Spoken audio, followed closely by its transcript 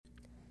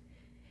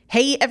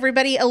Hey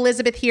everybody,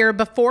 Elizabeth here.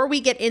 Before we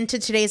get into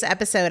today's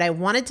episode, I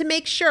wanted to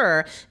make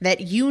sure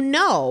that you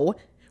know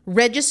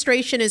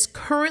registration is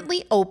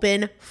currently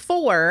open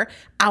for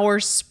our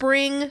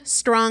Spring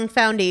Strong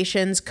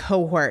Foundations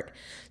cohort.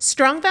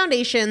 Strong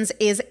Foundations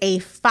is a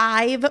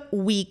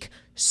 5-week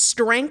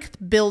strength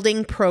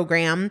building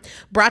program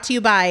brought to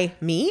you by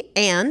me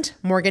and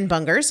Morgan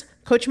Bungers.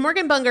 Coach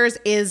Morgan Bungers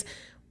is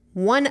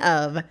one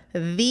of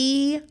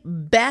the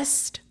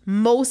best,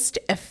 most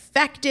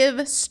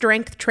effective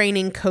strength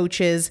training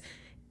coaches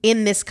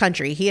in this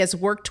country. He has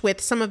worked with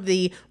some of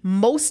the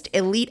most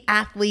elite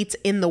athletes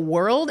in the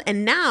world,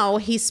 and now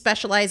he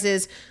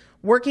specializes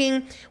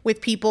working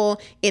with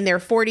people in their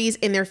 40s,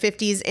 in their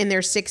 50s, in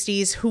their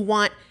 60s who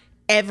want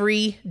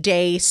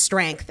everyday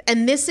strength.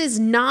 And this is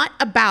not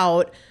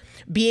about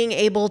being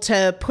able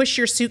to push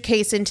your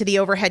suitcase into the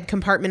overhead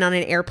compartment on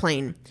an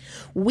airplane.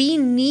 We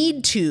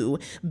need to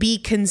be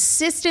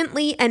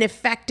consistently and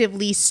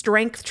effectively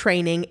strength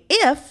training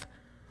if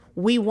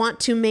we want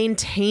to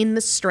maintain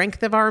the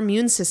strength of our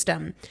immune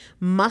system.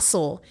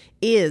 Muscle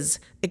is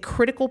a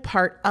critical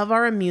part of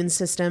our immune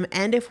system,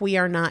 and if we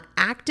are not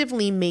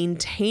actively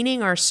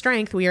maintaining our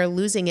strength, we are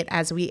losing it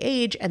as we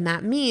age, and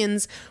that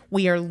means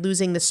we are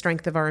losing the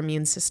strength of our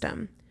immune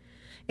system.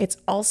 It's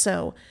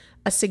also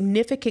a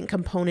significant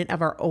component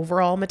of our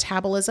overall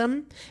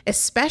metabolism,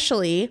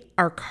 especially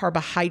our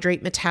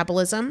carbohydrate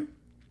metabolism.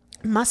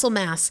 Muscle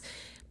mass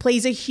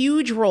plays a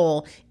huge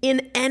role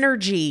in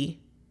energy,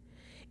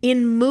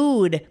 in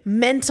mood,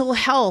 mental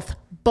health,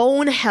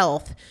 bone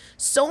health,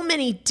 so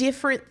many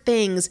different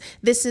things.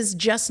 This is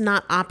just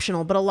not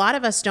optional, but a lot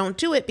of us don't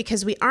do it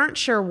because we aren't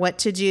sure what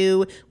to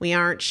do. We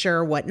aren't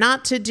sure what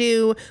not to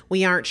do.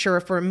 We aren't sure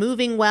if we're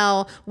moving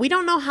well. We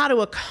don't know how to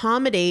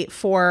accommodate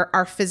for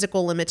our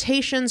physical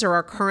limitations or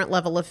our current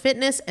level of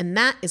fitness, and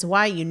that is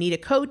why you need a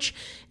coach,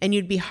 and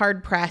you'd be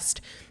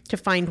hard-pressed to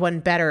find one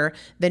better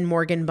than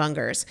Morgan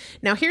Bungers.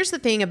 Now, here's the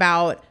thing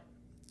about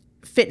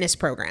fitness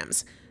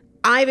programs.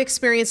 I've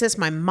experienced this.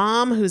 My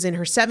mom, who's in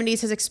her 70s,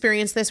 has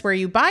experienced this, where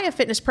you buy a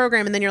fitness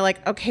program and then you're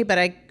like, okay, but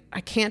I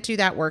can't do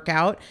that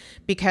workout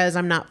because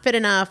I'm not fit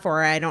enough,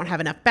 or I don't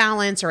have enough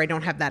balance, or I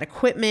don't have that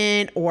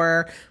equipment,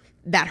 or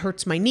that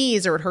hurts my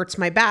knees, or it hurts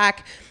my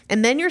back.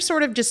 And then you're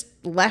sort of just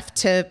left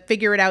to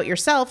figure it out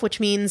yourself, which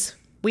means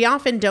we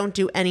often don't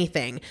do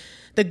anything.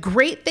 The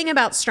great thing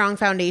about Strong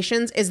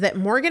Foundations is that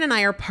Morgan and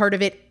I are part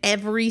of it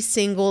every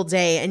single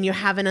day, and you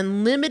have an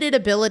unlimited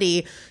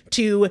ability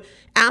to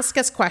ask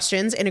us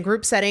questions in a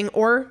group setting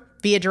or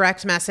via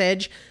direct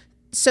message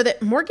so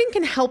that Morgan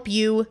can help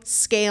you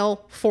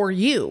scale for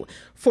you,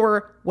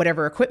 for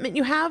whatever equipment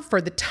you have, for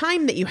the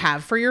time that you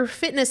have, for your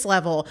fitness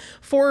level,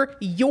 for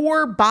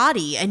your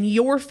body and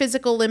your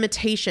physical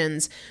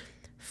limitations.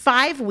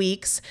 5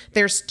 weeks,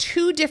 there's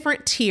 2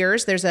 different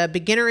tiers. There's a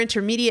beginner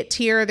intermediate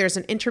tier. There's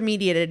an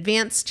intermediate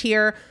advanced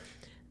tier.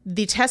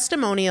 The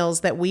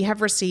testimonials that we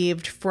have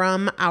received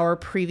from our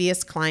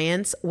previous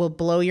clients will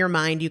blow your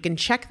mind. You can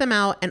check them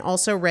out and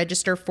also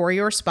register for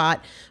your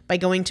spot by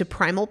going to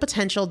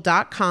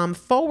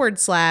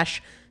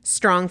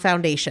primalpotential.com/strong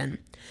foundation.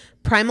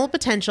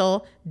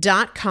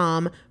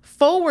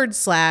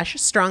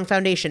 primalpotential.com/strong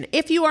foundation.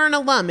 If you are an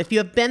alum, if you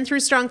have been through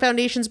Strong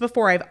Foundations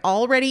before, I've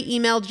already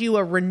emailed you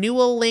a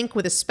renewal link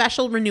with a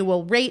special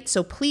renewal rate,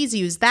 so please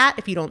use that.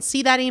 If you don't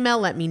see that email,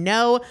 let me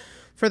know.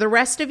 For the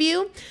rest of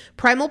you,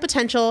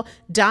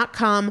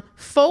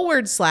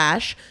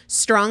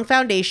 primalpotential.com/strong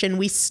foundation.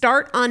 We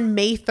start on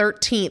May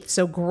 13th,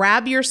 so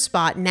grab your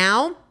spot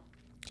now.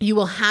 You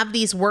will have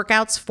these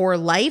workouts for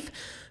life.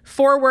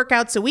 4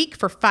 workouts a week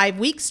for 5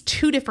 weeks,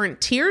 2 different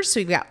tiers. So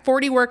you've got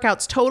 40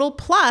 workouts total.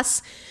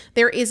 Plus,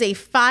 there is a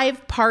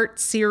 5-part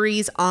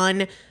series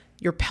on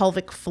your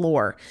pelvic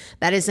floor.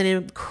 That is an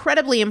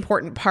incredibly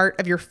important part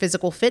of your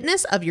physical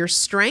fitness, of your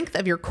strength,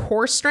 of your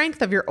core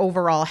strength, of your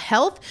overall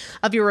health,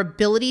 of your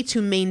ability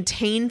to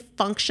maintain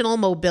functional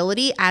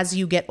mobility as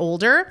you get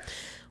older.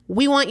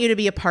 We want you to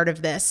be a part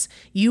of this.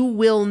 You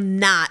will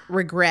not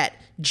regret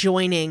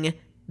joining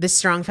the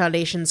Strong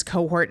Foundations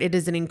cohort. It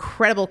is an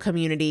incredible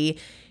community.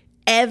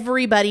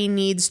 Everybody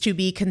needs to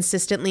be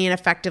consistently and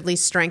effectively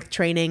strength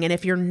training. And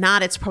if you're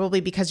not, it's probably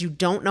because you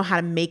don't know how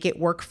to make it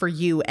work for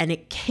you. And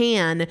it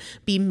can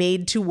be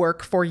made to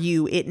work for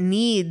you. It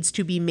needs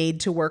to be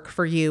made to work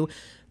for you.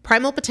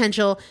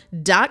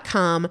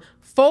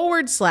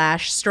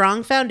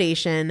 primalpotential.com/strong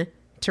foundation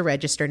to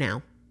register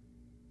now.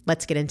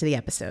 Let's get into the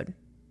episode.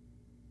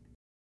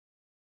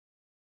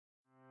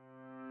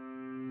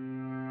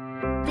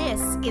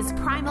 This is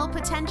Primal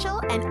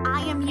Potential, and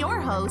I am your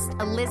host,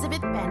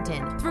 Elizabeth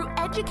Benton. Through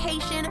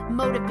education,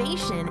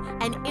 motivation,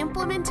 and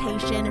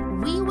implementation,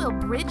 we will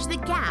bridge the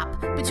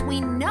gap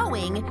between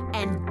knowing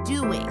and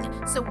doing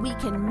so we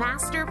can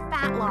master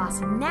fat loss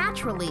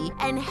naturally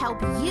and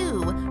help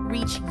you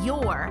reach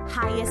your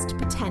highest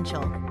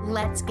potential.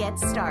 Let's get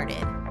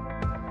started.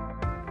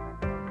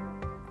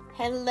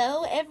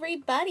 Hello,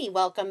 everybody.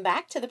 Welcome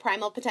back to the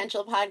Primal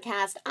Potential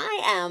Podcast. I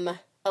am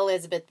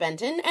Elizabeth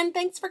Benton, and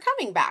thanks for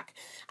coming back.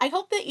 I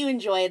hope that you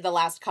enjoyed the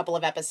last couple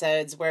of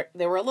episodes where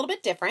they were a little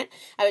bit different.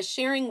 I was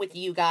sharing with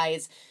you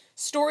guys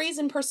stories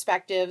and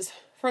perspectives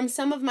from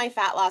some of my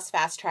Fat Loss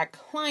Fast Track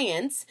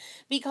clients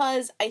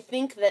because I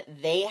think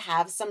that they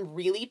have some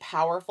really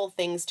powerful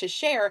things to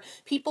share,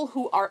 people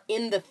who are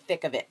in the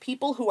thick of it,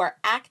 people who are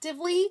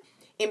actively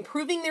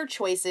improving their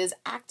choices,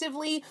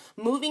 actively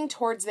moving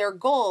towards their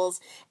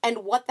goals,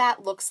 and what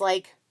that looks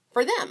like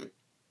for them.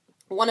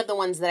 One of the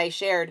ones that I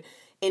shared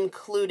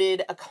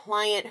included a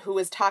client who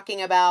was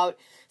talking about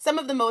some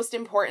of the most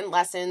important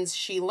lessons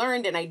she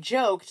learned, and I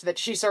joked that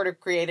she sort of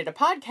created a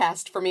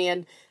podcast for me,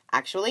 and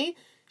actually,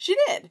 she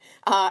did.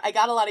 I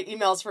got a lot of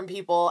emails from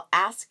people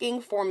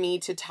asking for me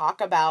to talk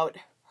about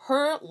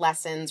her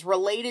lessons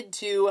related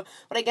to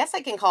what I guess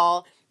I can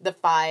call the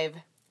 5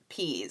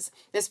 Ps.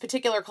 This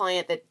particular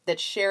client that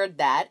shared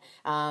that,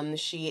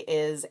 she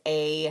is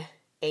a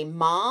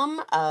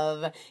mom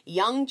of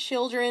young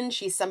children.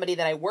 She's somebody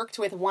that I worked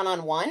with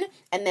one-on-one.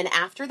 And then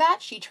after that,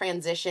 she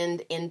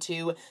transitioned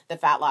into the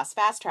Fat Loss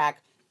Fast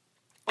Track.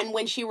 And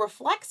when she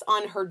reflects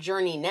on her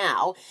journey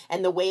now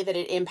and the way that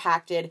it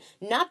impacted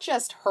not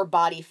just her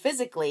body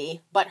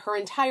physically, but her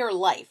entire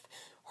life,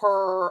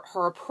 her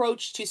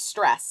approach to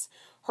stress,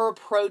 her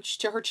approach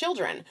to her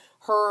children,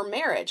 her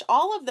marriage,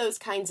 all of those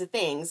kinds of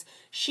things,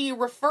 she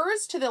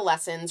refers to the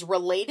lessons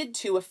related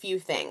to a few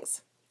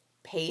things: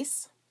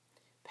 pace,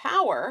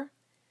 power,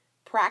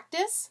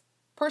 practice,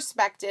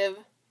 perspective,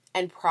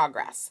 and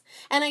progress.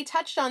 And I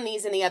touched on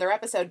these in the other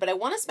episode, but I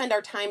want to spend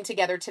our time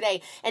together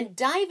today and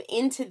dive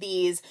into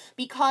these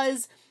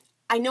because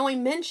I know I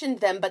mentioned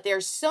them, but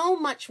there's so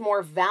much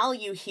more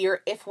value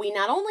here if we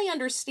not only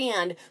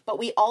understand, but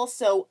we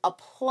also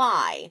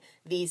apply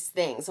these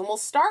things. And we'll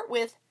start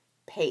with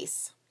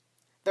pace,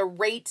 the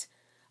rate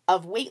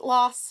of weight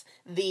loss,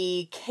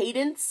 the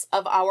cadence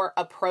of our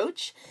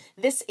approach.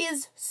 This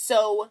is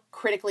so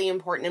critically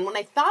important. And when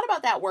I thought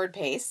about that word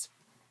pace,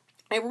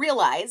 I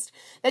realized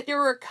that there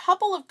were a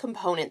couple of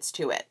components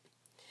to it.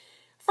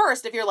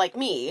 First, if you're like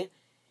me,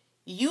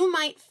 you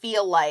might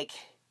feel like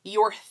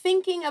you're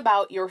thinking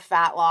about your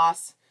fat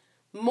loss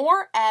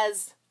more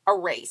as a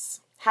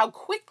race, how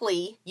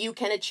quickly you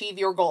can achieve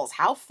your goals,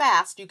 how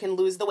fast you can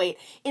lose the weight,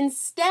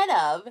 instead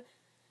of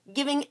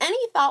giving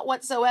any thought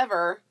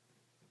whatsoever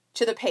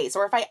to the pace.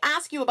 Or if I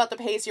ask you about the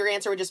pace, your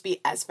answer would just be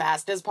as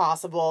fast as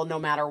possible, no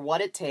matter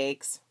what it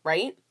takes,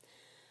 right?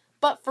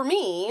 But for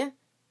me,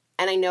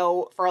 and I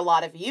know for a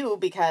lot of you,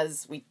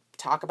 because we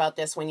talk about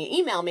this when you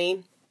email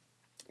me,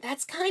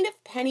 that's kind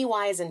of penny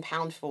wise and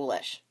pound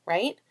foolish,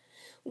 right?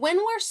 When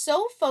we're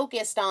so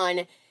focused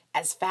on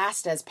as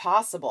fast as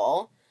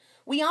possible,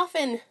 we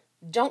often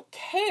don't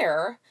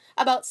care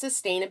about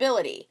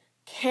sustainability.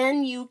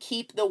 Can you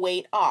keep the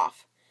weight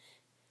off?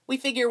 We'll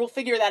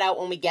figure that out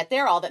when we get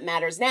there. All that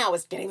matters now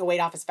is getting the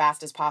weight off as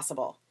fast as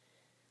possible.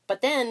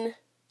 But then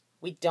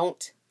we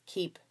don't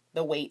keep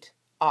the weight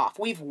off.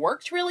 We've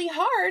worked really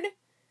hard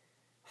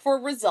for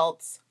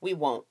results we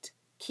won't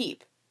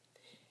keep.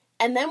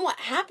 And then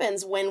what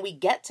happens when we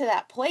get to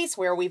that place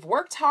where we've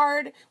worked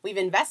hard, we've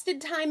invested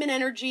time and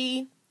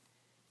energy,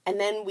 and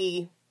then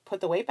we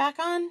put the weight back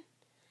on?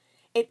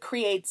 It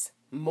creates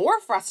more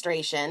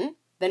frustration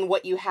than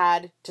what you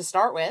had to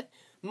start with,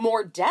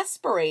 more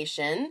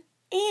desperation,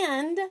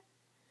 and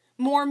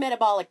more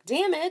metabolic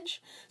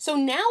damage. So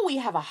now we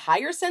have a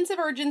higher sense of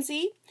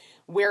urgency.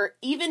 We're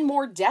even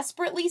more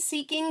desperately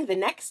seeking the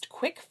next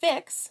quick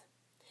fix.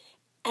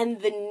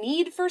 And the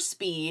need for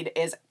speed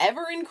is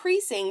ever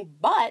increasing,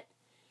 but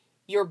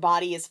your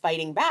body is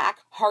fighting back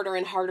harder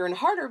and harder and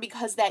harder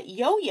because that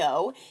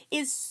yo-yo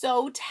is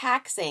so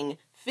taxing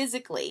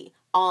physically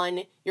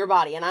on your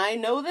body. And I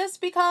know this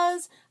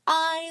because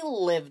I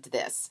lived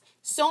this.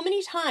 So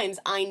many times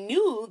I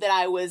knew that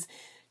I was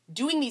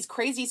doing these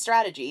crazy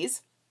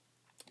strategies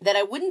that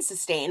I wouldn't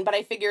sustain, but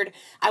I figured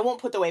I won't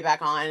put the weight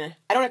back on.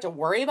 I don't have to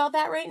worry about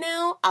that right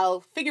now. I'll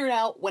figure it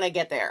out when I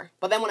get there.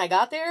 But then when I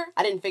got there,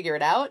 I didn't figure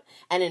it out.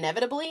 And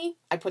inevitably,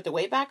 I put the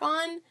weight back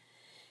on.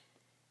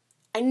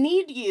 I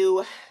need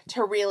you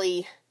to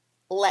really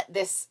let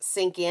this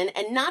sink in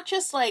and not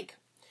just like,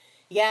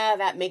 yeah,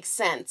 that makes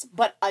sense,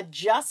 but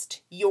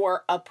adjust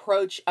your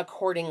approach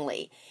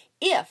accordingly.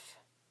 If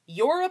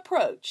your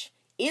approach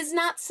is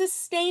not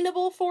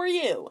sustainable for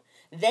you,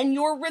 then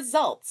your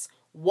results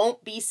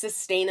won't be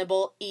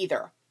sustainable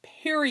either.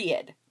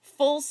 Period.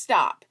 Full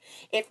stop.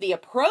 If the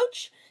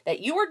approach that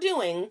you are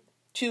doing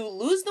to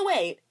lose the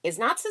weight is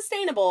not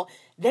sustainable,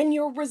 then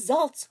your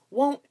results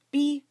won't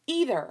be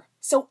either.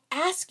 So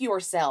ask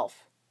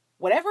yourself,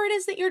 whatever it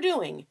is that you're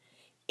doing,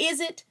 is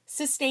it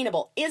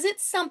sustainable? Is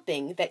it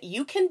something that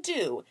you can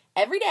do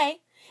every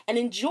day and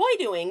enjoy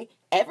doing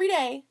every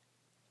day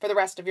for the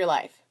rest of your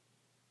life?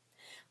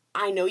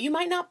 I know you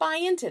might not buy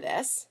into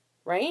this,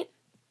 right?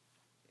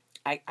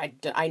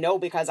 I know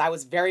because I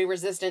was very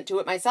resistant to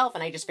it myself,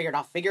 and I just figured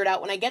I'll figure it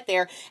out when I get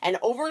there. And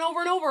over,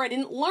 I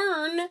didn't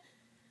learn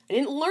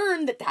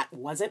that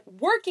wasn't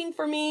working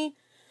for me.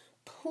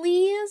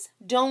 Please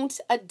don't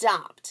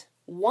adopt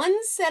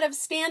one set of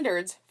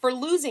standards for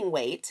losing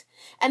weight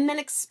and then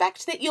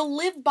expect that you'll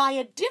live by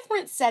a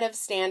different set of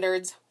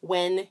standards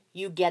when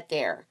you get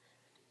there.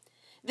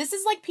 This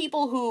is like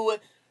people who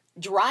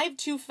drive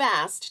too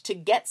fast to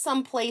get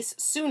someplace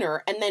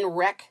sooner and then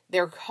wreck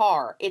their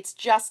car. It's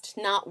just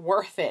not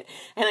worth it.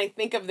 And I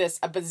think of this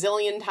a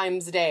bazillion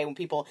times a day when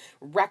people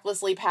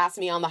recklessly pass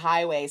me on the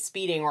highway,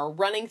 speeding or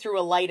running through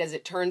a light as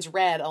it turns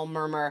red. I'll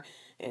murmur,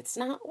 "It's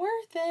not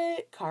worth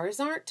it. Cars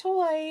aren't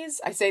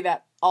toys." I say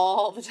that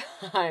all the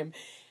time.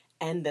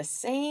 And the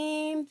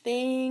same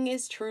thing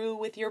is true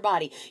with your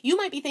body. You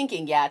might be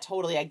thinking, yeah,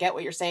 totally, I get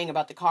what you're saying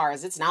about the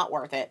cars. It's not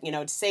worth it.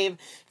 To save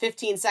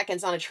 15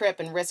 seconds on a trip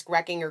and risk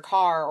wrecking your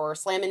car or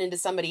slamming into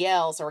somebody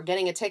else or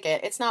getting a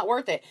ticket. It's not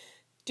worth it.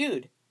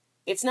 Dude,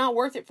 it's not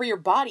worth it for your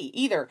body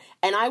either.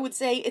 And I would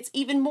say it's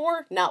even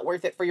more not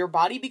worth it for your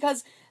body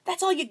because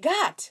that's all you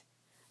got.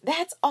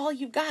 That's all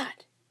you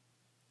got.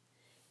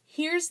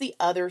 Here's the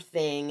other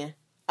thing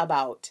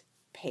about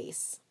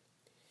pace.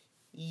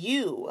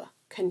 You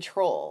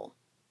control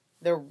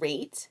the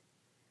rate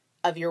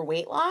of your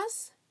weight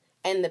loss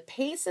and the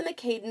pace and the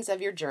cadence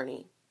of your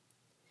journey.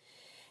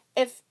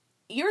 If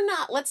you're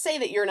not, let's say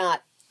that you're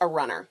not a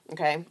runner,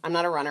 okay? I'm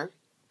not a runner.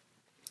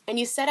 And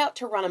you set out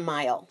to run a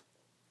mile.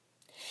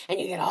 And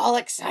you get all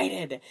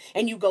excited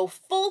and you go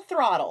full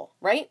throttle,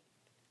 right?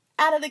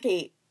 Out of the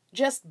gate,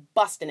 just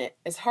busting it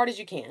as hard as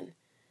you can.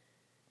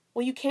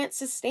 Well, you can't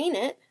sustain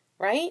it,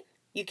 right?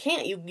 You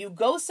can't. You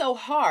go so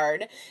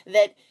hard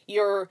that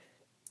you're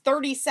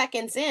 30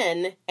 seconds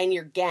in and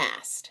you're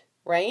gassed,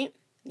 right?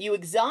 You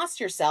exhaust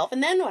yourself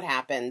and then what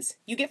happens?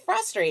 You get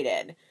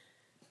frustrated.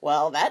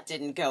 Well, that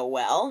didn't go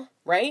well,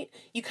 right?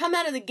 You come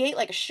out of the gate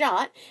like a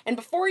shot and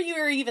before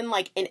you're even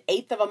like an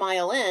eighth of a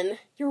mile in,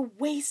 you're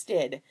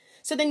wasted.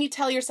 So then you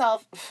tell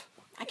yourself,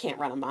 I can't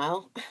run a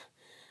mile.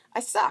 I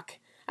suck.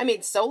 I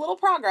made so little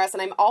progress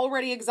and I'm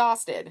already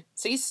exhausted.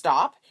 So you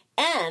stop.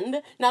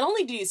 And not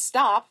only do you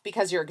stop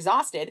because you're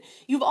exhausted,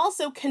 you've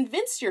also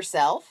convinced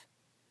yourself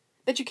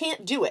that you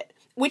can't do it,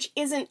 which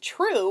isn't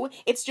true.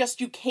 It's just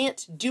you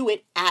can't do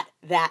it at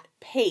that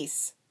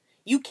pace.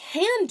 You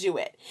can do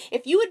it.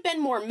 If you had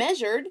been more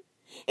measured,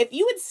 if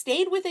you had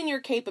stayed within your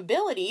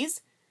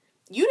capabilities,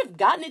 you'd have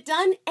gotten it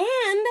done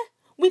and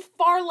with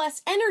far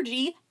less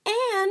energy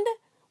and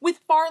with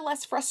far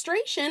less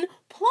frustration.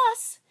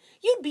 Plus,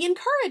 you'd be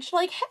encouraged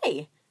like,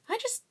 hey, I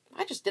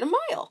just did a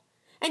mile.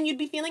 And you'd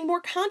be feeling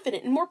more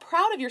confident and more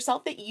proud of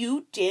yourself that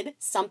you did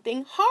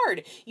something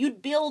hard.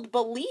 You'd build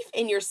belief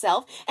in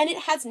yourself, and it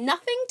has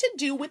nothing to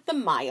do with the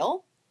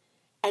mile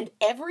and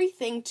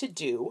everything to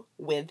do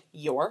with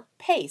your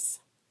pace.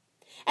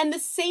 And the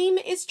same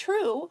is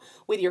true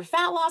with your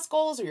fat loss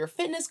goals or your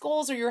fitness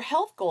goals or your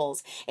health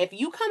goals. If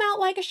you come out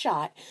like a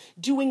shot,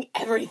 doing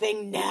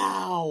everything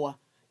now,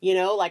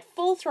 like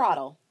full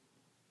throttle,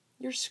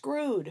 you're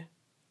screwed.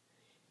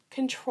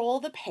 Control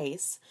the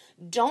pace.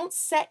 Don't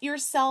set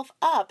yourself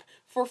up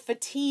for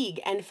fatigue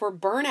and for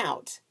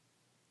burnout.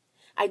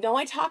 I know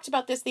I talked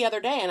about this the other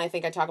day, and I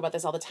think I talk about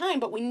this all the time,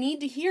 but we need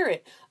to hear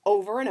it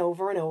over and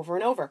over and over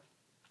and over.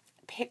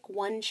 Pick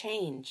one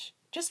change.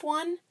 Just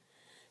one.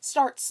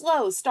 Start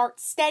slow,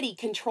 start steady,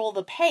 control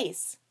the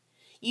pace.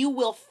 You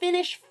will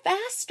finish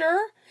faster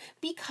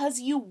because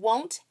you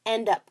won't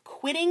end up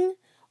quitting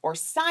or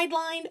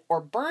sidelined,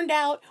 or burned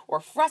out, or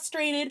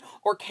frustrated,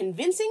 or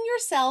convincing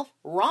yourself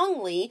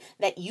wrongly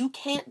that you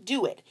can't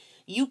do it.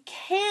 You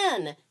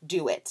can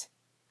do it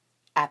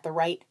at the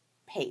right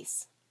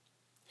pace.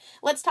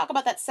 Let's talk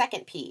about that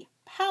second P,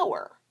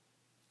 power.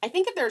 I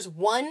think if there's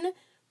one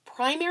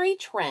primary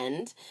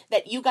trend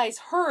that you guys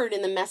heard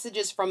in the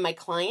messages from my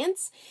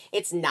clients,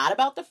 it's not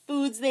about the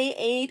foods they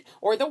ate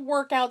or the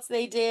workouts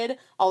they did,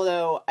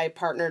 although I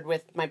partnered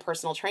with my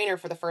personal trainer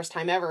for the first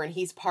time ever and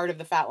he's part of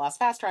the Fat Loss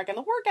Fast Track and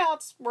the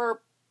workouts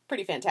were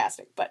pretty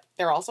fantastic, but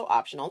they're also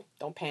optional.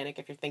 Don't panic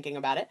if you're thinking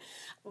about it.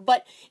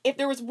 But if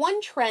there was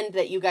one trend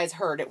that you guys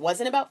heard, it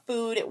wasn't about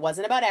food, it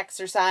wasn't about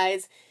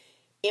exercise,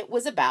 it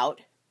was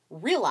about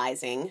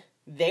realizing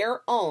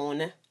their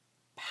own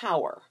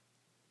power.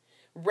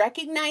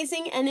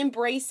 Recognizing and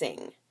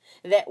embracing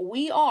that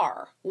we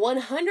are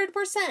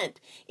 100%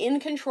 in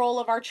control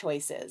of our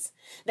choices,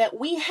 that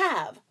we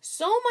have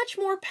so much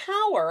more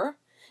power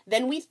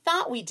than we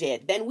thought we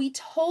did, than we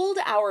told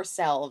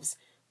ourselves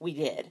we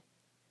did.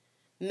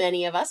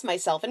 Many of us,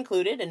 myself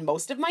included, and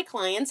most of my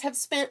clients have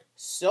spent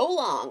so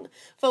long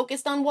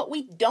focused on what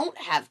we don't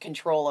have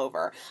control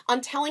over,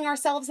 on telling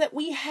ourselves that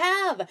we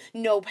have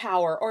no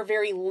power or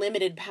very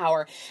limited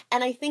power.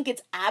 And I think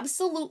it's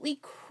absolutely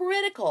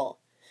critical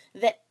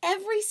that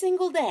every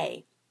single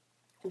day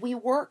we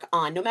work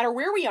on, no matter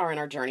where we are in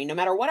our journey, no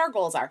matter what our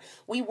goals are,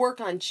 we work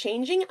on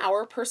changing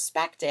our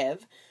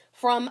perspective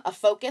from a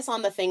focus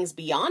on the things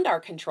beyond our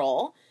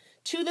control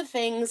to the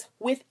things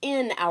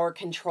within our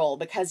control.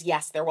 Because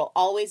yes, there will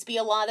always be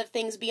a lot of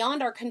things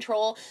beyond our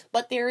control,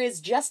 but there is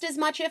just as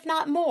much, if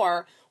not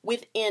more,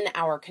 within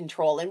our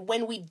control. And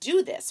when we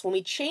do this, when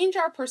we change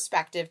our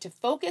perspective to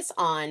focus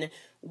on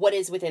what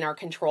is within our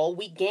control,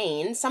 we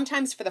gain,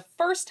 sometimes for the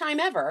first time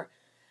ever,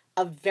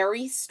 a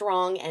very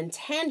strong and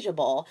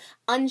tangible,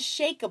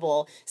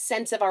 unshakable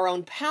sense of our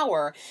own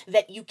power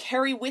that you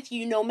carry with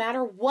you no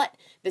matter what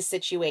the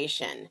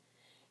situation.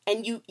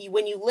 And you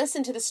when you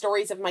listen to the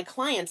stories of my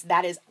clients,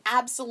 that is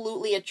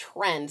absolutely a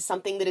trend,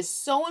 something that is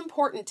so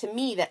important to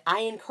me that I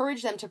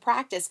encourage them to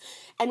practice.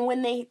 And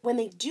when they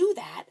do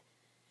that,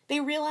 they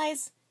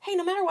realize, hey,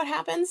 no matter what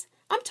happens,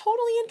 I'm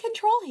totally in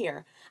control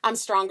here. I'm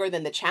stronger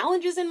than the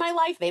challenges in my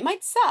life. They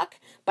might suck,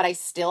 but I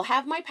still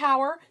have my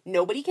power.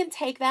 Nobody can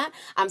take that.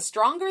 I'm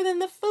stronger than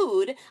the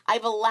food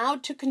I've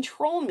allowed to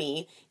control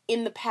me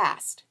in the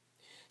past.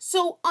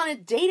 So on a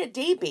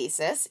day-to-day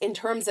basis, in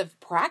terms of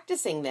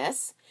practicing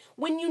this,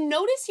 when you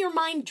notice your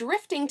mind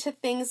drifting to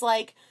things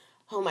like,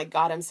 oh my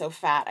God, I'm so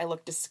fat, I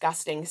look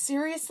disgusting.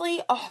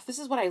 Seriously? Oh, this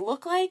is what I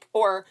look like?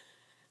 Or,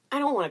 I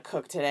don't want to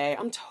cook today,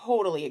 I'm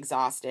totally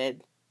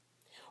exhausted.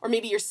 Or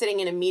maybe you're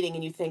sitting in a meeting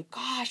and you think,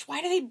 gosh,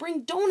 why do they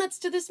bring donuts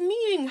to this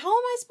meeting? How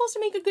am I supposed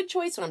to make a good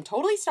choice when I'm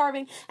totally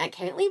starving and I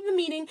can't leave the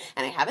meeting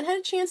and I haven't had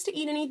a chance to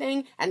eat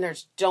anything and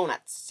there's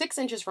donuts 6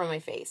 inches from my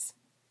face?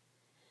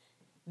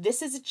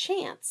 This is a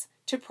chance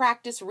to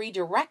practice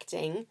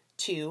redirecting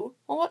to,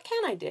 well, what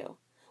can I do?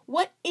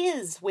 What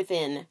is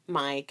within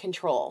my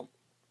control?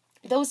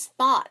 Those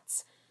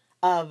thoughts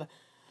of,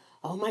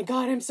 oh my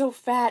God, I'm so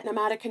fat and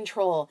I'm out of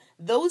control.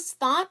 Those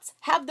thoughts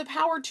have the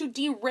power to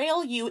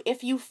derail you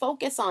if you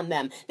focus on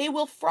them. They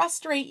will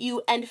frustrate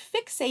you and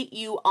fixate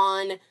you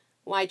on,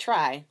 why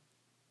try?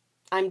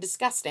 I'm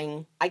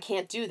disgusting. I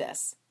can't do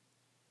this.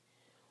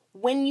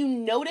 When you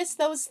notice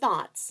those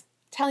thoughts,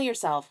 tell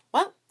yourself,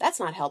 well, that's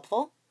not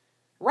helpful.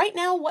 Right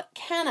now, what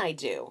can I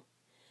do?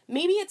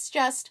 Maybe it's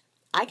just,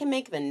 I can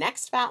make the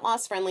next fat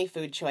loss friendly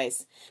food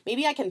choice.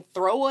 Maybe I can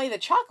throw away the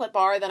chocolate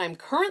bar that I'm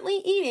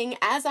currently eating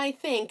as I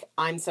think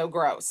I'm so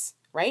gross,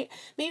 right?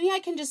 Maybe I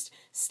can just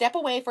step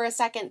away for a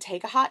second,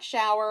 take a hot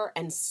shower,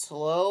 and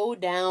slow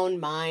down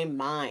my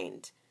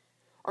mind.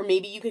 Or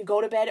maybe you can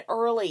go to bed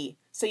early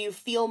so you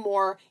feel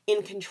more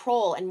in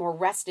control and more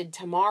rested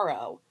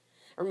tomorrow.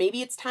 Or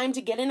maybe it's time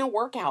to get in a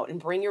workout and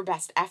bring your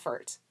best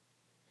effort.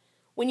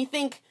 When you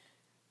think,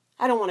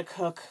 I don't want to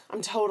cook,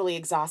 I'm totally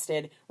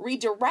exhausted,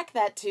 redirect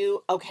that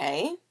to,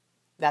 okay,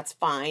 that's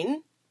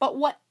fine, but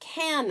what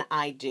can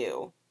I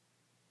do?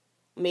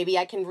 Maybe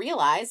I can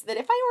realize that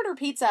if I order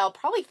pizza, I'll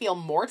probably feel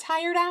more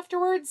tired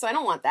afterwards, so I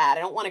don't want that.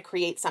 I don't want to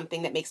create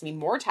something that makes me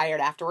more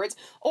tired afterwards.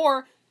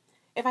 Or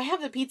if I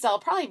have the pizza, I'll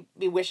probably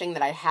be wishing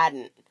that I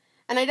hadn't.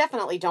 And I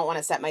definitely don't want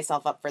to set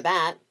myself up for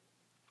that.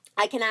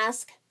 I can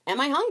ask,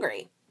 am I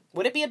hungry?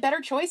 Would it be a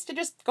better choice to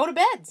just go to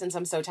bed since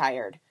I'm so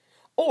tired?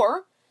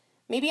 Or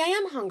maybe I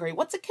am hungry.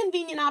 What's a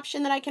convenient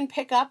option that I can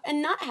pick up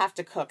and not have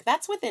to cook?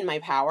 That's within my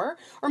power.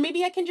 Or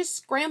maybe I can just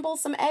scramble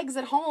some eggs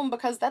at home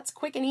because that's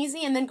quick and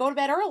easy and then go to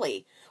bed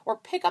early. Or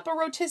pick up a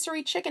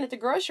rotisserie chicken at the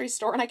grocery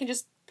store and I can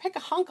just pick a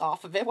hunk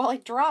off of it while I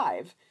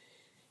drive.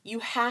 You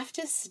have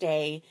to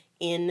stay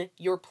in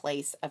your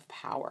place of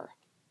power.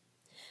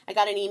 I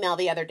got an email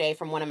the other day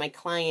from one of my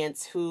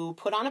clients who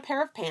put on a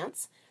pair of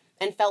pants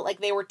and felt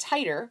like they were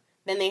tighter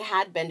than they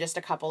had been just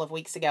a couple of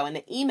weeks ago. And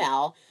the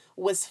email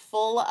was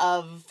full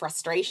of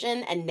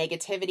frustration and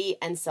negativity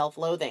and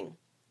self-loathing.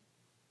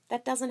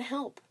 That doesn't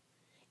help.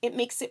 It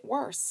makes it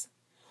worse.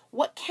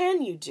 What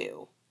can you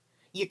do?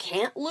 You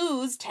can't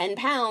lose 10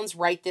 pounds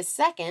right this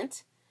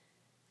second.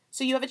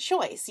 So you have a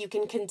choice. You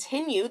can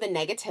continue the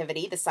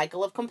negativity, the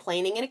cycle of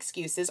complaining and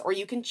excuses, or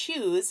you can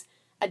choose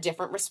a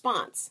different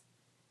response.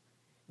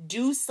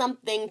 Do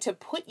something to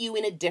put you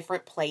in a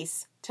different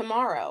place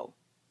tomorrow.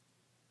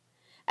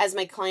 As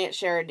my client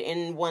shared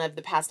in one of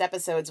the past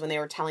episodes when they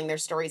were telling their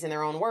stories in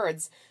their own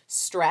words,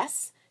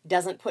 stress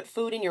doesn't put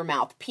food in your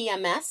mouth.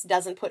 PMS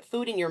doesn't put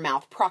food in your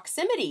mouth.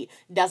 Proximity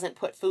doesn't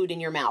put food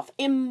in your mouth.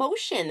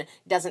 Emotion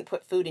doesn't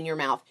put food in your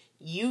mouth.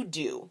 You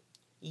do.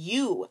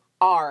 You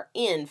are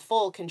in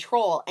full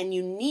control, and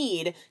you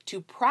need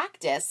to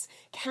practice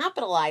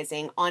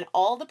capitalizing on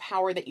all the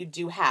power that you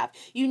do have.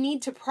 You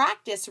need to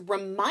practice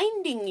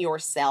reminding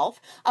yourself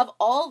of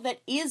all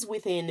that is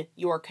within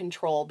your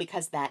control,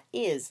 because that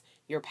is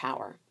your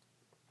power.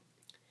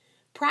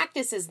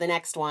 Practice is the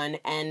next one,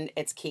 and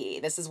it's key.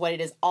 This is what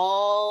it is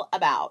all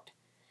about.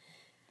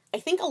 I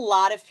think a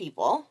lot of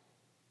people,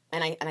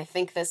 and I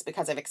think this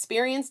because I've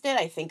experienced it,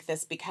 I think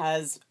this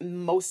because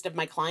most of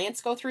my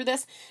clients go through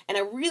this, and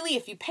I really,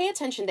 if you pay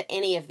attention to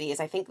any of these,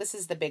 I think this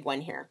is the big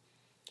one here.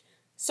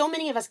 So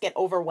many of us get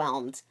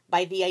overwhelmed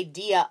by the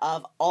idea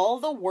of all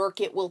the work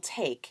it will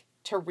take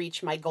to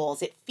reach my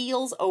goals. It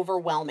feels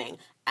overwhelming.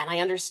 And I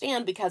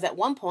understand, because at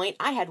one point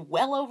I had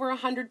well over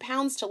 100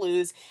 pounds to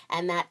lose,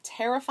 and that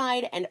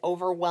terrified and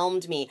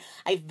overwhelmed me.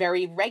 I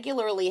very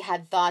regularly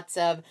had thoughts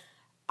of,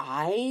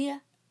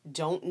 I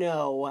don't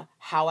know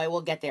how I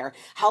will get there.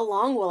 How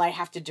long will I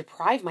have to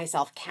deprive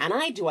myself? Can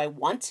I? Do I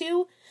want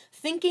to?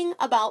 Thinking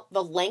about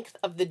the length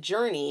of the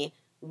journey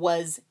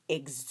was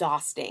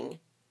exhausting.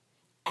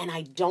 And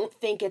I don't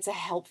think it's a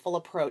helpful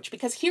approach,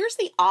 because here's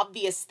the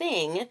obvious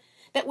thing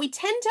that we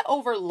tend to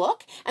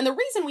overlook, and the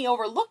reason we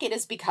overlook it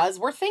is because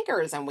we're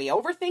thinkers and we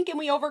overthink and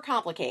we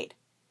overcomplicate.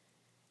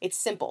 It's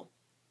simple.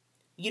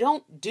 You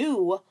don't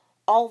do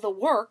all the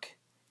work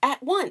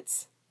at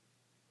once.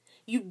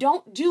 You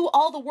don't do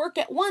all the work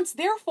at once.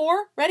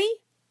 Therefore, ready?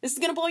 This is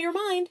going to blow your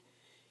mind.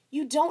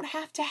 You don't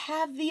have to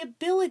have the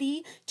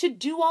ability to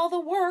do all the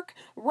work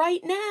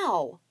right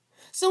now.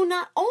 So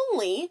not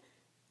only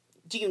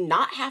do you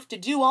not have to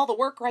do all the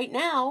work right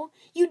now,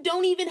 you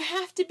don't even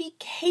have to be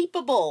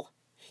capable.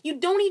 You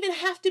don't even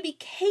have to be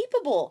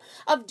capable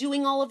of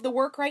doing all of the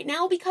work right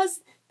now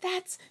because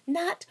that's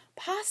not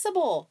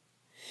possible.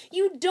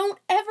 You don't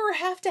ever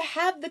have to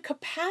have the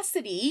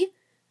capacity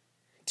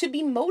to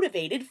be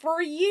motivated for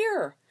a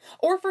year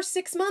or for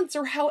 6 months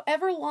or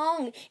however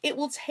long it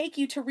will take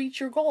you to reach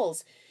your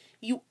goals.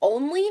 You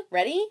only,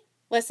 ready?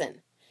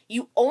 Listen,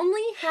 you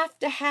only have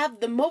to have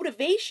the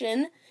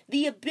motivation,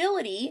 the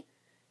ability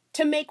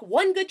to make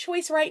one good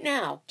choice right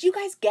now. Do you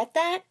guys get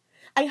that?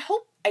 I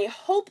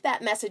hope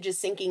that message is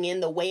sinking in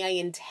the way I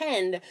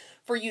intend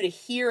for you to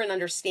hear and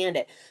understand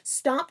it.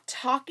 Stop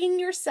talking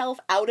yourself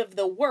out of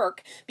the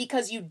work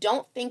because you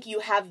don't think you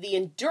have the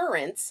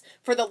endurance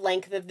for the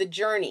length of the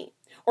journey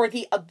or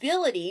the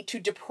ability to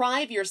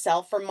deprive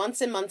yourself for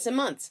months and months and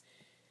months.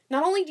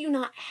 Not only do you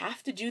not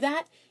have to do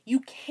that, you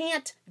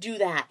can't do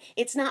that.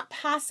 It's not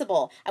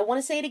possible. I want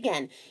to say it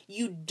again.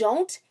 You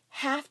don't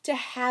have to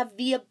have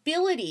the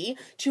ability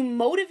to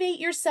motivate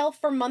yourself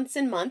for months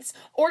and months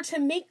or to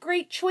make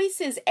great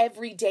choices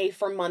every day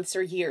for months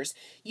or years.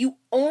 You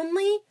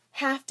only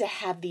have to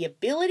have the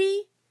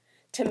ability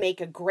to make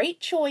a great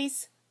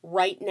choice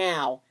right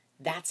now.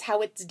 That's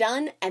how it's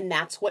done, and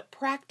that's what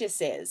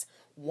practice is.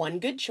 One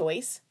good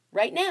choice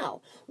right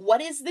now.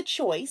 What is the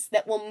choice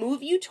that will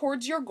move you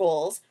towards your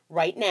goals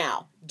right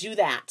now? Do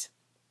that.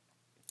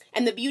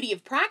 And the beauty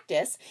of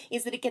practice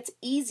is that it gets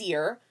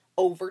easier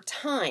over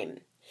time.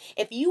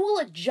 If you will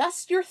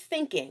adjust your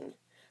thinking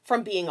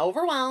from being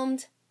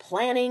overwhelmed,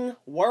 planning,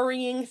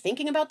 worrying,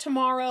 thinking about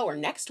tomorrow or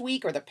next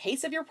week or the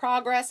pace of your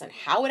progress and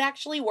how it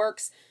actually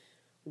works,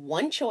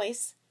 one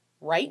choice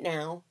right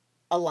now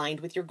aligned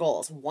with your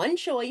goals. One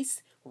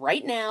choice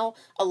right now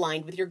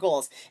aligned with your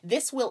goals.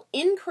 This will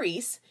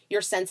increase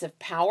your sense of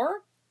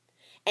power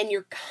and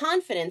your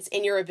confidence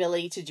in your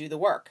ability to do the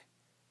work.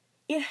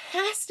 It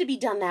has to be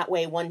done that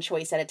way, one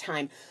choice at a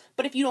time.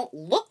 But if you don't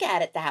look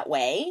at it that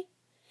way,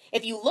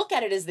 if you look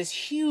at it as this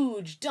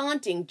huge,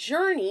 daunting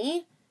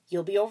journey,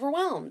 you'll be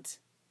overwhelmed.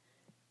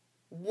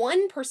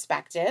 One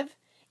perspective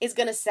is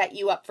going to set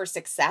you up for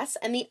success,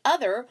 and the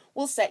other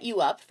will set you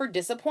up for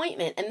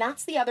disappointment. And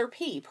that's the other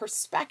P,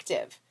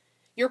 perspective.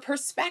 Your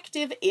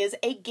perspective is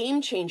a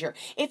game changer.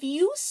 If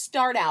you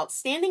start out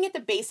standing at the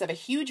base of a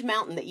huge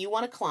mountain that you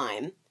want to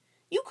climb,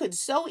 you could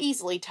so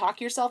easily talk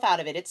yourself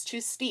out of it. It's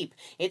too steep.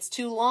 It's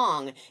too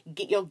long.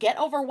 You'll get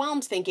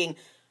overwhelmed thinking,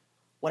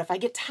 what if I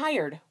get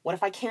tired? What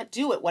if I can't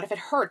do it? What if it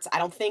hurts? I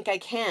don't think I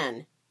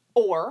can.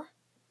 Or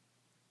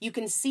you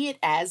can see it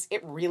as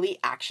it really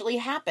actually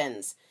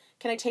happens.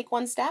 Can I take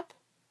one step?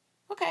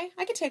 Okay,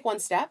 I can take one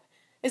step.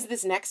 Is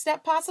this next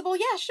step possible?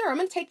 Yeah, sure. I'm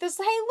going to take this.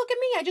 Hey, look at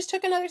me. I just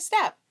took another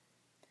step.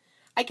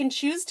 I can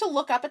choose to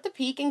look up at the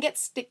peak and get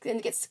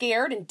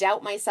scared and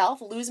doubt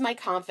myself, lose my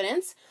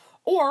confidence.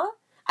 Or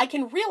I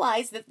can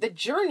realize that the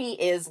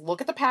journey is look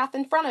at the path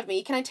in front of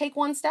me. Can I take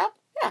one step?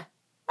 Yeah.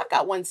 I've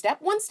got one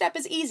step. One step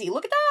is easy.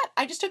 Look at that.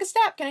 I just took a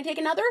step. Can I take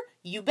another?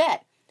 You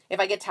bet. If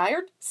I get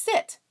tired,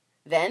 sit.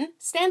 Then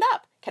stand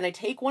up. Can I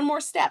take one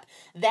more step?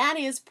 That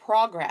is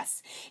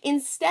progress.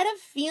 Instead of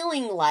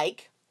feeling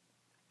like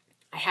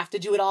I have to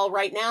do it all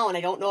right now and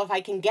I don't know if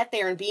I can get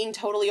there and being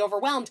totally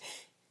overwhelmed,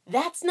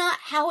 that's not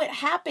how it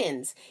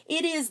happens.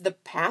 It is the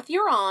path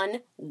you're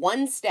on,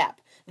 one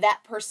step.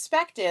 That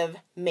perspective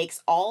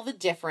makes all the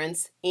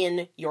difference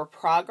in your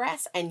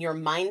progress and your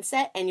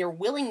mindset and your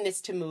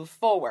willingness to move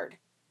forward.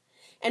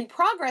 And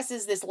progress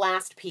is this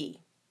last P.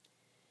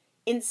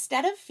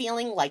 Instead of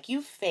feeling like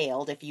you've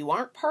failed if you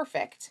aren't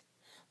perfect,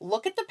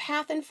 look at the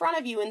path in front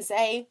of you and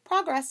say,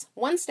 progress,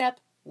 one step,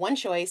 one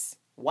choice,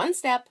 one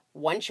step,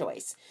 one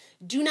choice.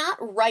 Do not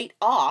write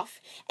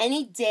off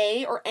any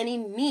day or any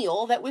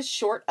meal that was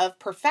short of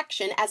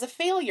perfection as a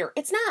failure.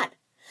 It's not.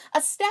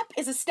 A step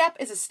is a step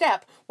is a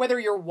step, whether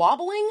you're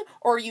wobbling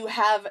or you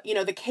have,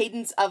 the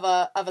cadence of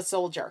a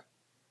soldier.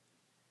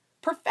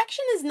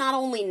 Perfection is not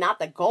only not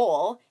the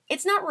goal,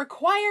 it's not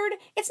required,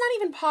 it's not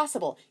even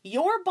possible.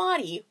 Your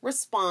body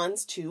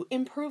responds to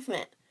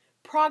improvement,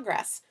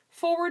 progress,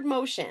 forward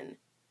motion.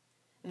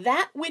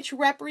 That which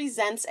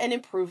represents an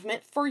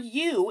improvement for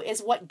you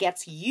is what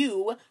gets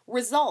you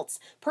results.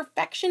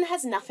 Perfection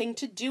has nothing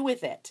to do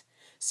with it.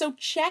 So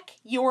check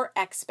your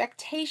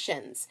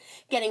expectations.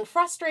 Getting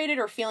frustrated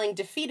or feeling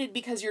defeated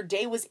because your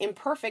day was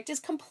imperfect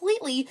is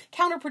completely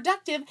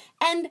counterproductive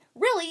and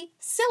really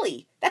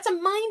silly. That's a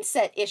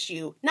mindset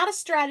issue, not a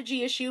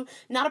strategy issue,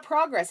 not a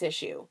progress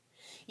issue.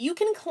 You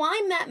can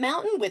climb that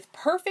mountain with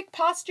perfect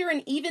posture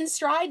and even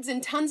strides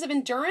and tons of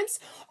endurance,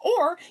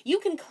 or you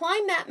can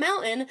climb that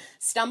mountain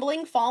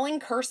stumbling, falling,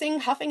 cursing,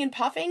 huffing and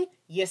puffing.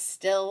 You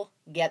still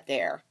get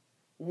there,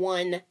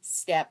 one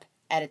step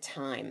at a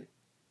time.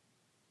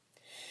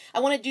 I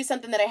want to do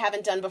something that I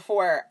haven't done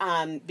before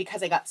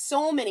because I got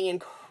so many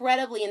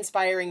incredibly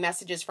inspiring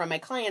messages from my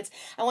clients.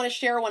 I want to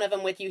share one of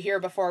them with you here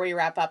before we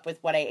wrap up with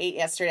what I ate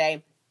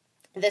yesterday.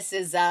 This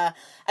is,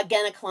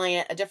 again,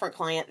 a different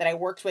client that I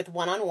worked with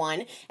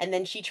one-on-one, and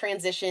then she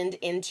transitioned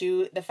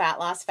into the Fat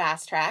Loss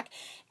Fast Track,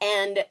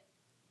 and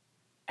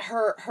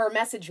her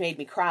message made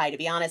me cry, to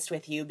be honest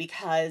with you,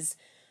 because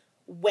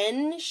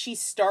when she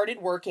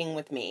started working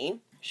with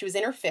me, she was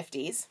in her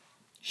 50s,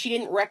 she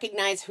didn't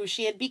recognize who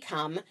she had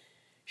become,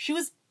 she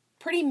was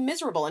pretty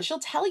miserable, and she'll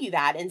tell you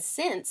that, and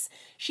since,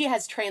 she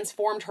has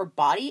transformed her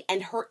body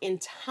and her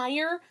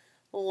entire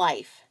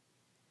life.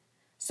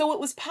 So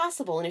it was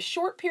possible in a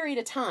short period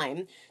of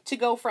time to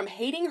go from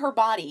hating her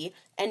body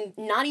and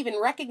not even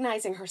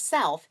recognizing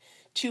herself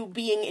to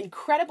being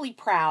incredibly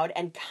proud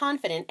and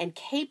confident and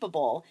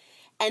capable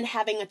and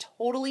having a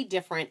totally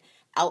different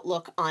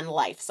outlook on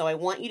life. So I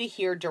want you to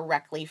hear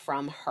directly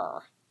from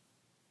her.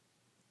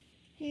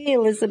 Hey,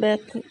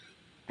 Elizabeth.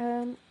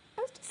 I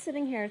was just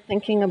sitting here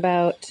thinking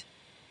about,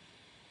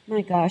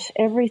 my gosh,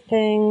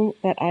 everything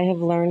that I have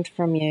learned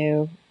from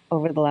you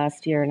over the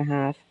last year and a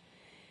half.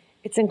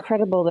 It's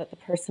incredible that the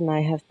person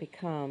I have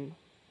become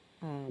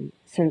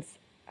since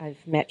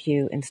I've met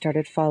you and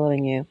started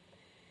following you.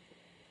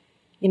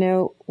 You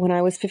know, when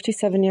I was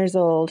 57 years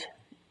old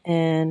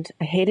and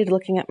I hated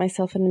looking at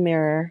myself in the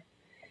mirror,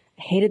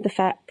 I hated the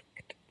fact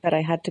that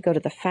I had to go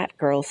to the fat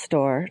girl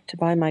store to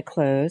buy my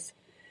clothes.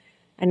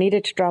 I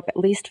needed to drop at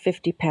least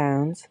 50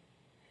 pounds.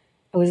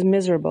 I was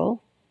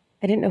miserable.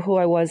 I didn't know who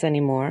I was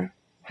anymore.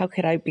 How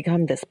could I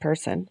become this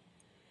person?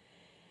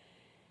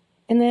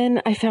 And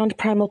then I found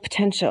Primal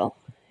Potential,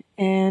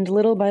 and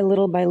little by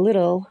little by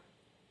little,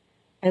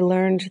 I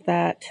learned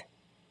that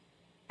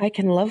I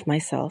can love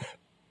myself.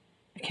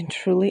 I can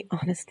truly,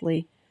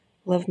 honestly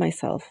love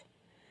myself.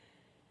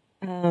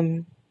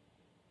 All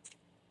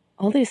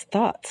these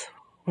thoughts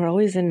were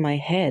always in my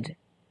head.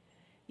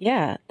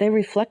 Yeah, they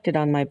reflected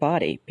on my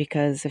body,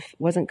 because if it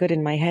wasn't good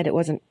in my head, it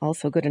wasn't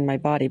also good in my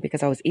body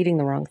because I was eating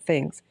the wrong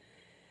things.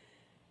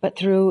 But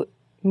through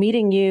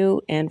meeting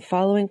you and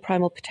following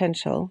Primal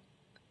Potential,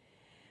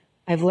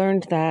 I've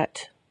learned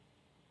that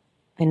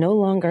I no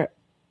longer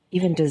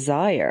even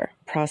desire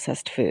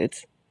processed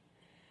foods.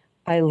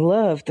 I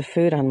love the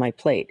food on my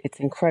plate. It's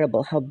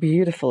incredible how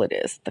beautiful it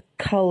is. The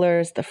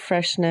colors, the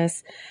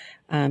freshness,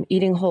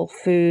 eating whole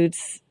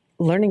foods,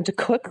 learning to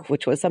cook,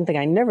 which was something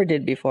I never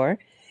did before.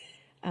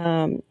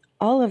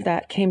 All of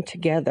that came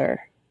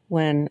together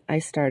when I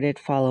started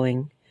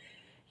following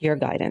your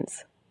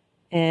guidance.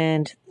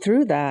 And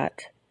through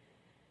that,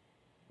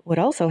 what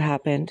also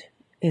happened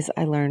is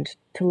I learned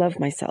to love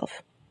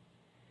myself.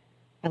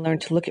 I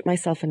learned to look at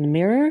myself in the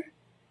mirror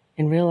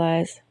and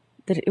realize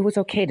that it was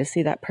okay to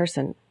see that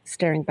person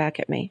staring back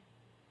at me.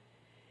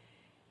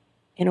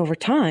 And over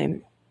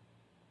time,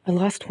 I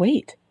lost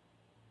weight.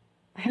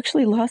 I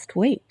actually lost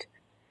weight.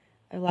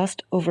 I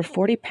lost over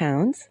 40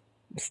 pounds.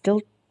 I'm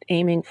still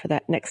aiming for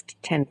that next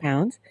 10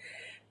 pounds,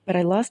 but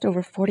I lost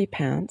over 40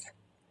 pounds.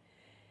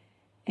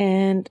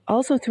 And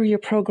also through your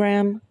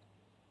program,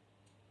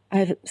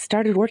 I've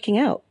started working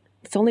out.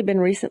 It's only been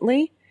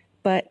recently,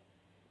 but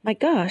my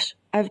gosh,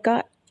 I've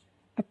got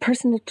a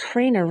personal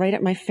trainer right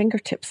at my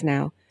fingertips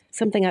now,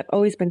 something I've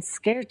always been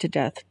scared to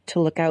death to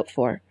look out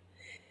for.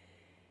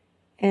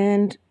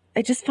 And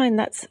I just find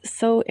that's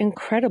so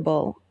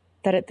incredible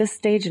that at this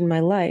stage in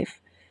my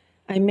life,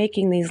 I'm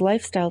making these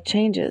lifestyle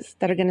changes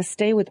that are going to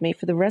stay with me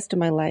for the rest of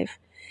my life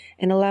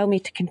and allow me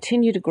to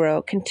continue to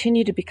grow,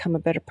 continue to become a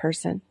better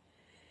person.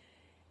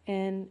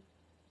 And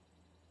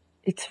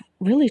it's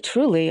really,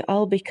 truly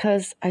all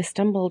because I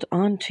stumbled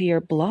onto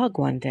your blog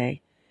one day.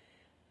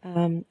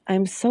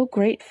 I'm so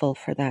grateful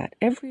for that.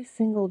 Every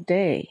single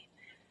day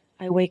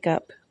I wake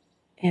up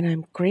and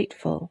I'm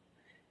grateful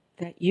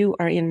that you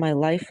are in my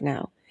life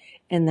now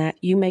and that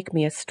you make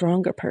me a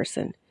stronger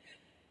person.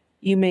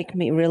 You make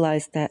me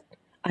realize that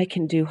I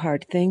can do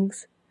hard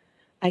things.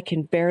 I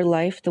can bear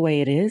life the way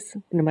it is,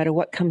 no matter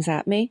what comes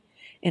at me,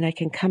 and I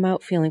can come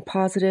out feeling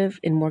positive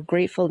and more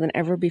grateful than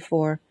ever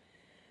before.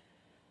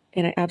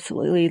 And I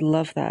absolutely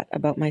love that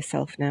about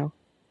myself now.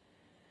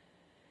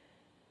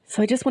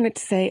 So I just wanted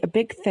to say a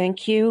big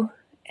thank you,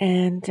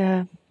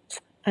 and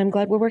I'm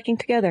glad we're working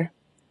together.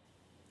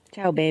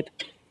 Ciao, babe.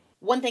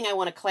 One thing I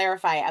want to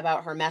clarify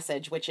about her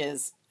message, which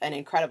is an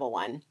incredible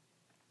one.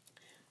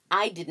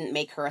 I didn't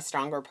make her a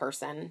stronger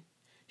person.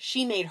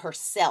 She made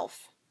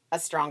herself a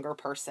stronger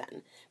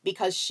person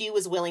because she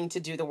was willing to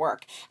do the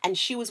work, and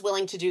she was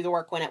willing to do the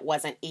work when it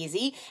wasn't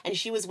easy, and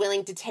she was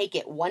willing to take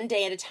it one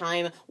day at a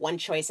time, one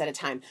choice at a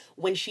time.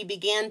 When she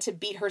began to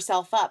beat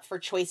herself up for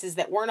choices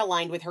that weren't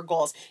aligned with her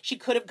goals, she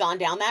could have gone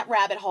down that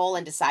rabbit hole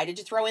and decided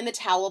to throw in the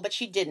towel, but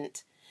she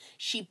didn't.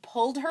 She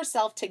pulled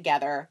herself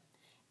together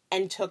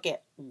and took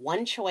it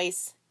one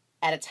choice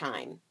at a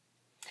time.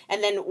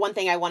 And then one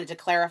thing I wanted to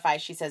clarify,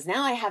 she says,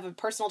 now I have a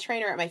personal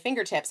trainer at my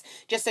fingertips.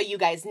 Just so you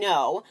guys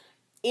know,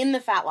 in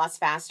the Fat Loss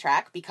Fast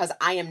Track, because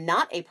I am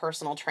not a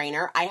personal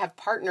trainer, I have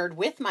partnered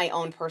with my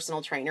own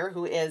personal trainer,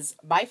 who is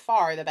by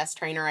far the best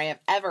trainer I have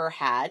ever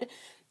had.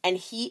 And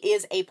he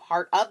is a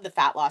part of the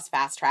Fat Loss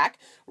Fast Track,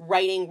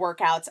 writing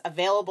workouts,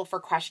 available for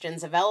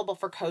questions, available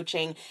for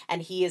coaching,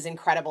 and he is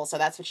incredible. So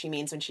that's what she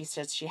means when she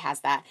says she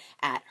has that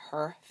at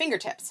her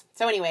fingertips.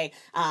 So anyway,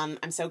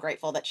 I'm so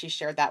grateful that she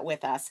shared that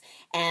with us.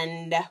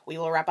 And we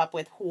will wrap up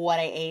with what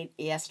I ate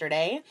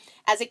yesterday.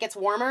 As it gets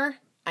warmer,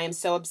 I am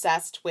so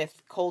obsessed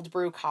with cold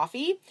brew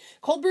coffee.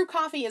 Cold brew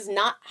coffee is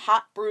not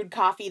hot brewed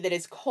coffee that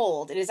is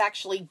cold. It is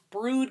actually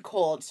brewed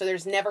cold, so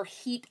there's never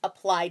heat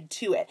applied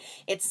to it.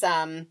 It's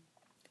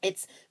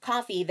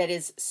coffee that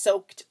is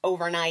soaked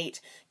overnight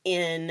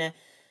in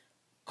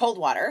cold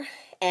water,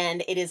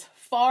 and it is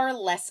far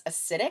less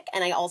acidic,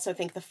 and I also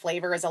think the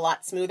flavor is a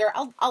lot smoother.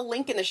 I'll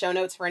link in the show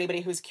notes for anybody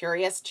who's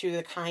curious to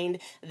the kind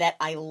that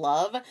I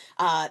love,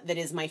 that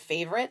is my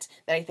favorite,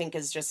 that I think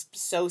is just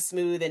so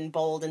smooth and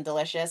bold and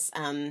delicious.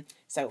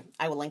 So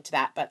I will link to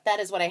that, but that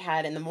is what I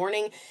had in the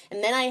morning.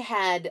 And then I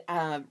had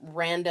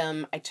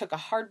I took a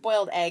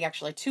hard-boiled egg,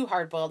 actually 2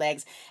 hard-boiled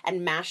eggs,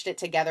 and mashed it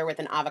together with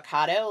an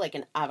avocado, like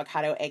an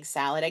avocado egg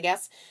salad, I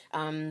guess.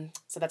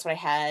 So that's what I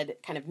had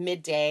kind of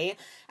midday.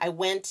 I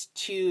went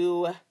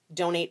to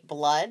donate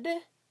blood,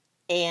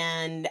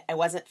 and I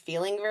wasn't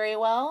feeling very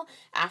well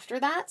after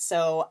that,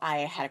 so I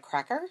had a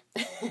cracker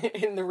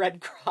in the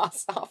Red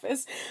Cross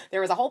office.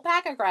 There was a whole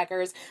pack of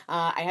crackers.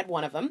 I had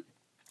one of them.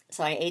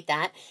 So I ate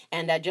that.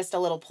 And just a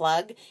little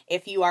plug,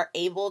 if you are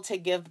able to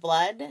give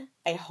blood,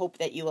 I hope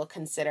that you will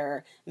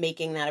consider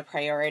making that a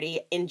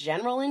priority in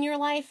general in your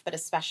life, but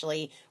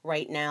especially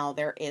right now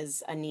there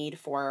is a need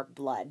for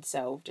blood.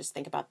 So just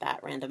think about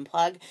that, random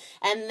plug.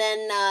 And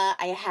then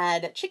I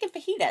had chicken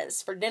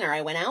fajitas for dinner.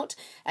 I went out,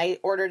 I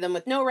ordered them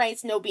with no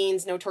rice, no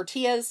beans, no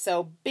tortillas.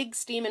 So big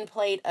steaming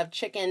plate of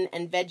chicken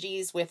and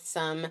veggies with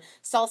some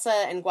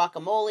salsa and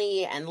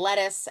guacamole and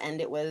lettuce. And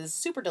it was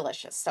super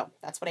delicious. So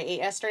that's what I ate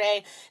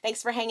yesterday.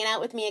 Thanks for hanging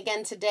out with me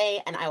again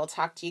today. And I will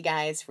talk to you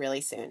guys really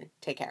soon.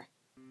 Take care.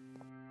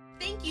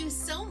 Thank you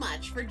so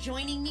much for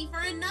joining me for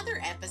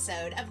another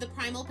episode of the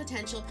Primal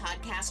Potential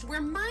Podcast, where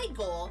my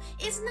goal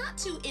is not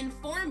to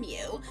inform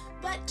you,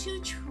 but to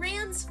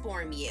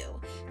transform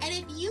you. And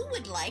if you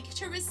would like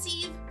to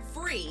receive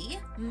free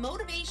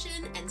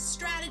motivation and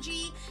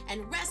strategy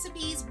and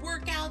recipes,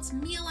 workouts,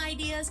 meal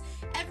ideas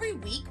every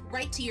week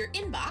right to your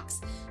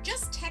inbox,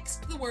 just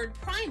text the word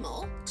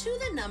primal to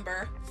the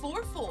number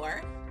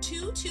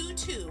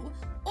 44222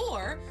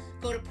 or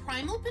go to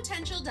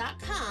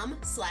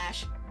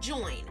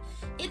primalpotential.com/join.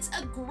 It's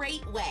a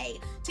great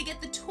way to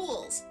get the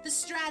tools, the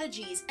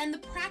strategies, and the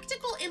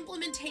practical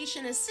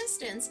implementation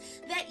assistance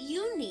that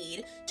you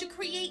need to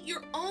create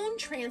your own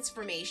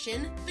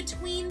transformation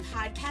between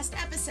podcast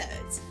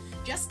episodes.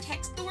 Just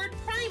text the word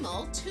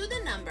primal to the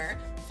number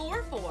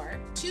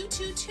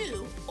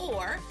 44222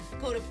 or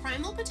go to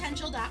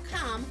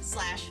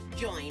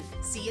primalpotential.com/join.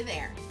 See you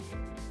there.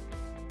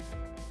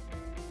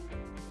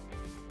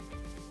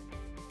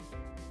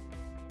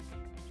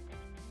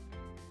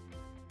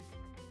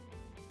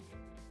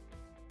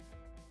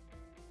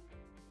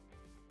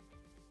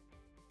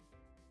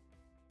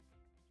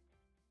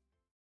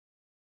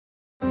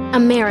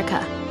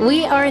 America.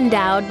 We are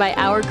endowed by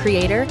our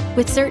Creator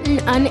with certain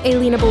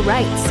unalienable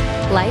rights: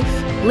 life,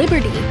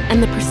 liberty,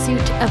 and the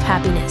pursuit of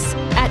happiness.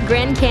 At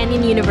Grand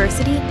Canyon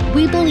University,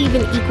 we believe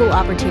in equal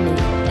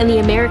opportunity, and the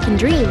American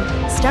dream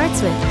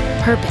starts with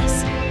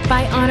purpose.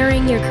 By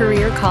honoring your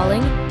career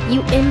calling,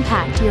 you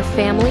impact your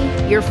family,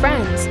 your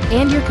friends,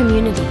 and your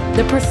community.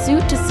 The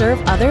pursuit to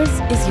serve others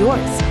is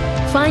yours.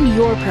 Find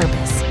your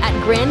purpose at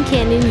Grand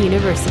Canyon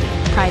University.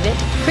 Private,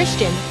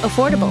 Christian,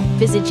 affordable.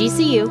 Visit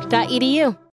gcu.edu.